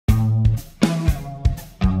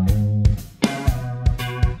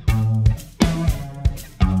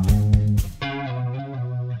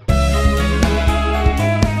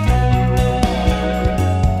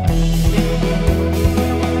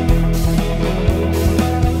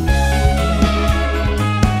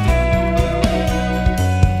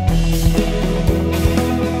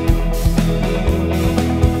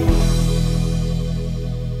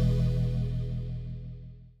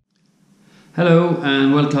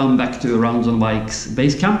welcome back to Rounds on Bikes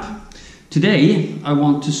Base Camp. Today I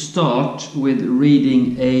want to start with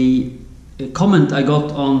reading a comment I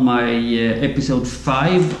got on my episode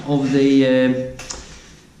 5 of the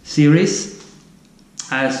series.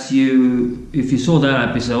 If you saw that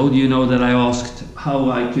episode, you know that I asked how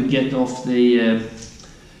I could get off the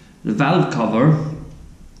valve cover,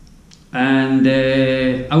 and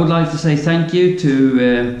I would like to say thank you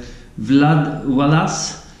to Vlad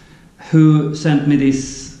Wallace, who sent me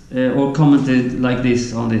this or commented like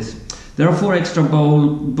this on this. There are 4 extra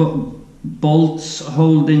bolts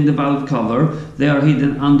holding the valve cover. They are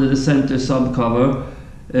hidden under the center subcover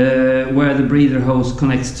where the breather hose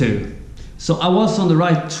connects to. So I was on the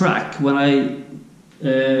right track when I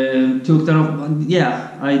took that off.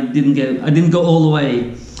 Yeah, I didn't go all the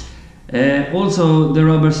way. Also, the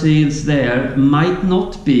rubber seals there might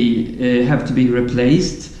not have to be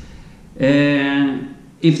replaced.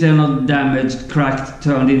 If they're not damaged, cracked,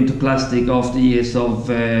 turned into plastic after years of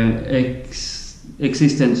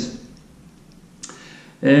existence.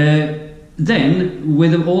 Then,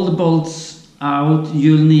 with all the bolts out,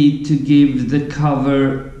 you'll need to give the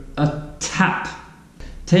cover a tap.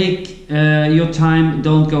 Take your time,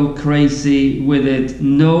 don't go crazy with it.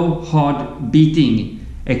 No hard beating!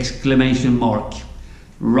 Exclamation mark.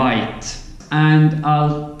 Right. And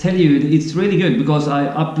I'll tell you, it's really good because I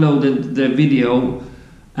uploaded the video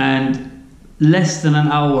and less than an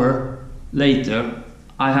hour later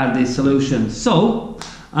I had this solution. So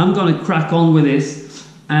I'm gonna crack on with this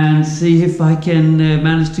and see if I can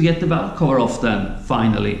manage to get the valve cover off then,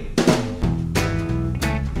 finally.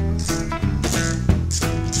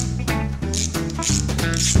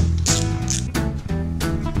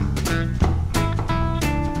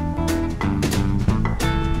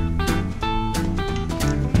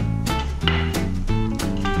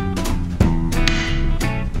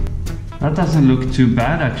 That doesn't look too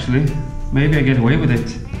bad actually. Maybe I get away with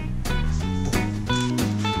it.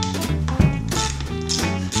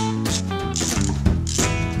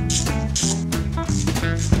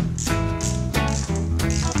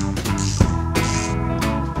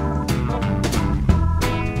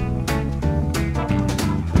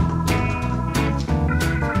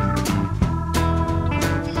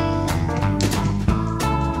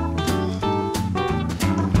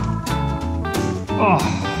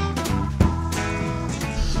 Oh.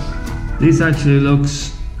 This actually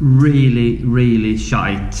looks really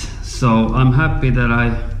shite, so I'm happy that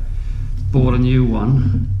I bought a new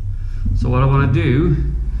one. So what I want to do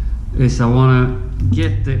is I want to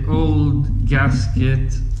get the old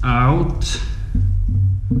gasket out,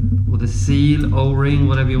 or the seal, O-ring,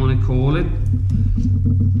 whatever you want to call it,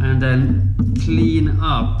 and then clean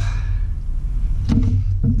up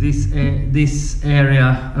this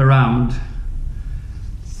area around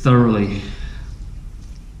thoroughly.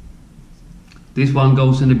 This one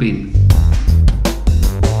goes in the bin.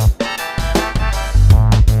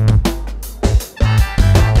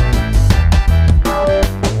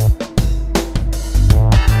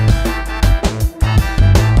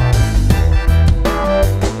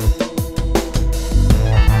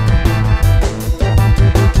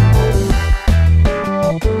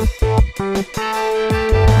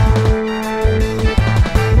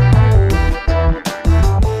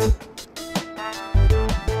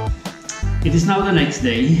 It is now the next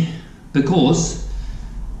day, because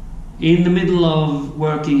in the middle of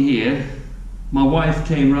working here, my wife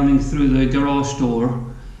came running through the garage door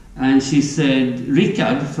and she said,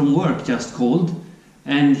 Rickard from work just called,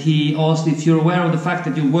 and he asked if you're aware of the fact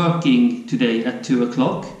that you're working today at 2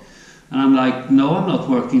 o'clock. And I'm like, no, I'm not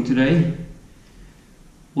working today.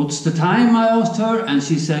 What's the time? I asked her, and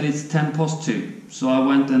she said it's 2:10. So I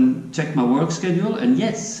went and checked my work schedule, and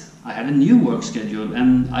yes, I had a new work schedule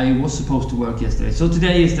and I was supposed to work yesterday. So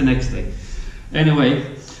today is the next day. Anyway,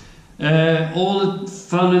 all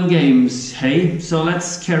fun and games, hey? So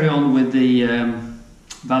let's carry on with the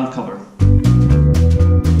valve cover.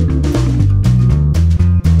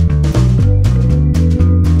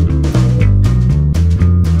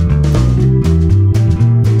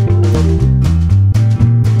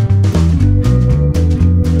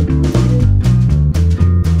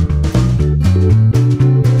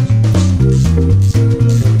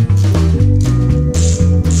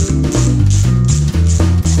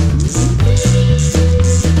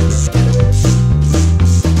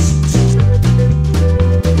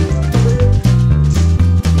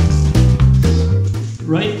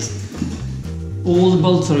 All the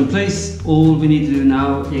bolts are in place. All we need to do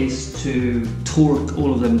now is to torque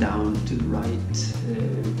all of them down to the right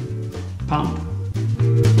pound.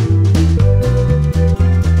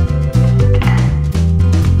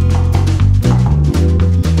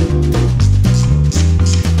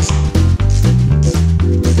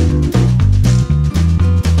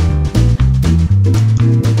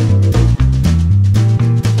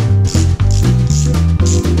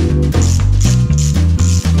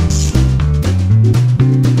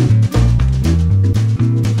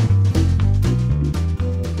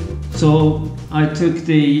 So I took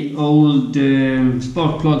the old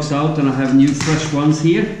spark plugs out and I have new fresh ones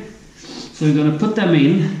here. So I'm going to put them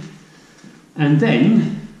in and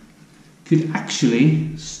then could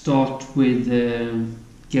actually start with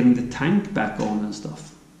getting the tank back on and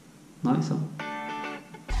stuff. Nice, huh?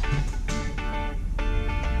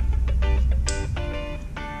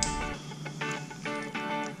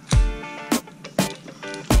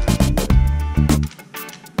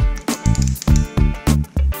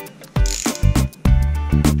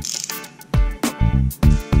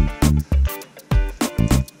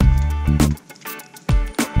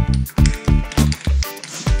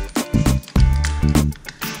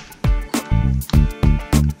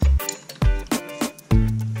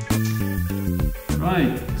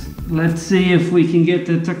 Let's see if we can get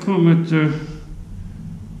the tachometer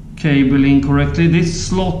cable in correctly. This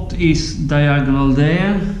slot is diagonal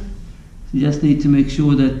there. You just need to make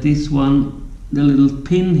sure that this one, the little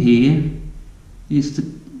pin here, is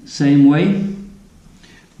the same way,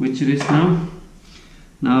 which it is now.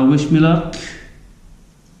 Now wish me luck.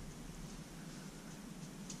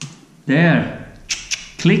 There,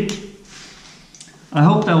 click. I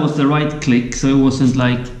hope that was the right click, so it wasn't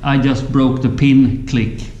like I just broke the pin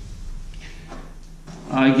click.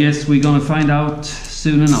 I guess we're gonna find out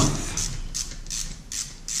soon enough.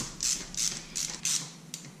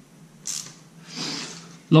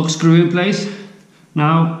 Lock screw in place.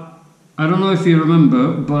 Now, I don't know if you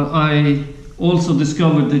remember, but I also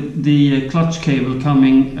discovered the clutch cable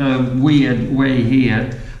coming a weird way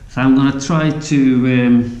here. So I'm gonna try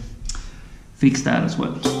to fix that as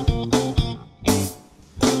well.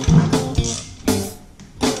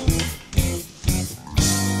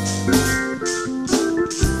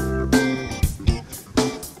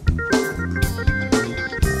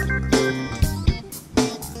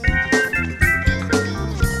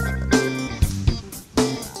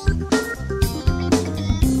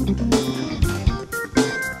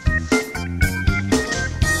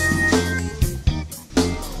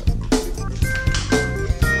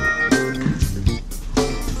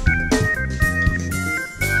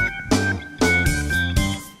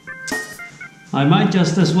 I might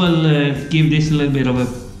just as well give this a little bit of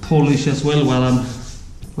a polish as well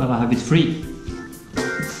while I have it free.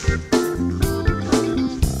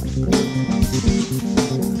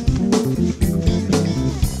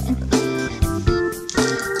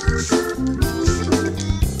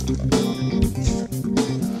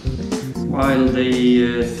 While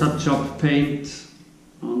the touch-up paint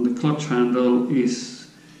on the clutch handle is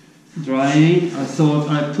drying, I thought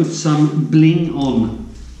I'd put some bling on.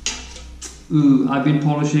 Ooh, I've been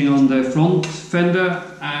polishing on the front fender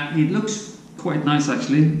and it looks quite nice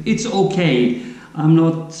actually. It's okay.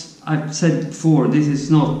 I've said before, this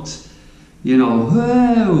is not, you know,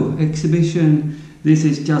 whoa, exhibition. This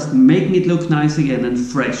is just making it look nice again and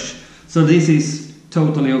fresh. So this is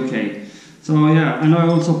totally okay. So yeah, and I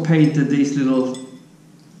also painted these little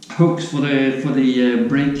hooks for the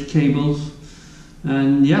brake cables.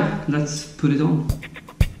 And yeah, let's put it on.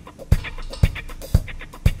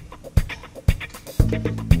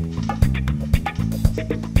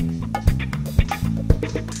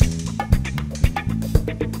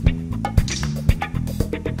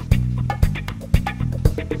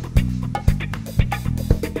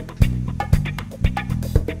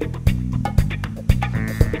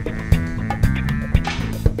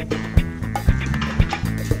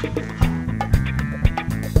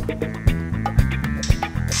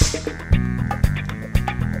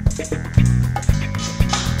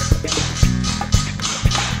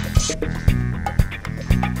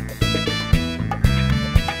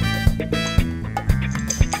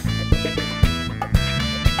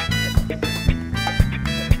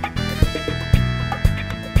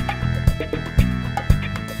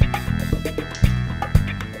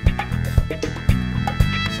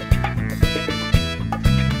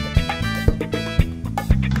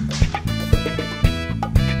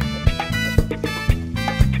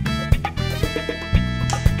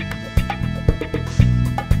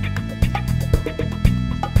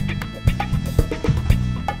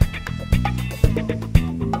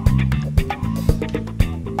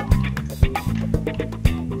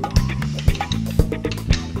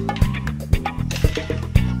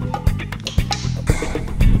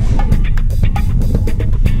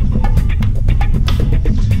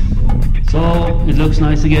 It looks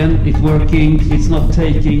nice again, it's working, it's not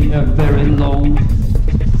taking a very long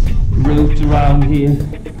route around here.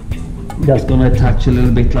 Just gonna attach a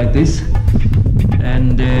little bit like this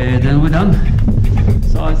and then we're done.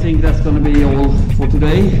 So I think that's gonna be all for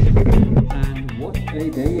today. And what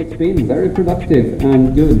a day it's been, very productive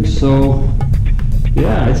and good. So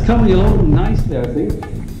Yeah, it's coming along nicely, I think.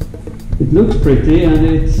 It looks pretty, and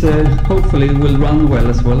it's hopefully will run well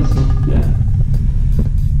as well. So yeah.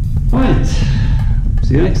 Right.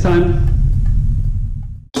 See you next time.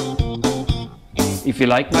 If you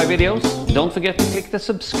like my videos, don't forget to click the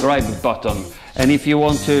subscribe button. And if you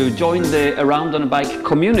want to join the Around on a Bike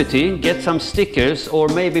community, get some stickers or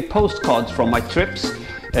maybe postcards from my trips,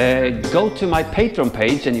 go to my Patreon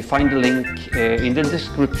page and you find the link in the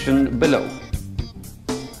description below.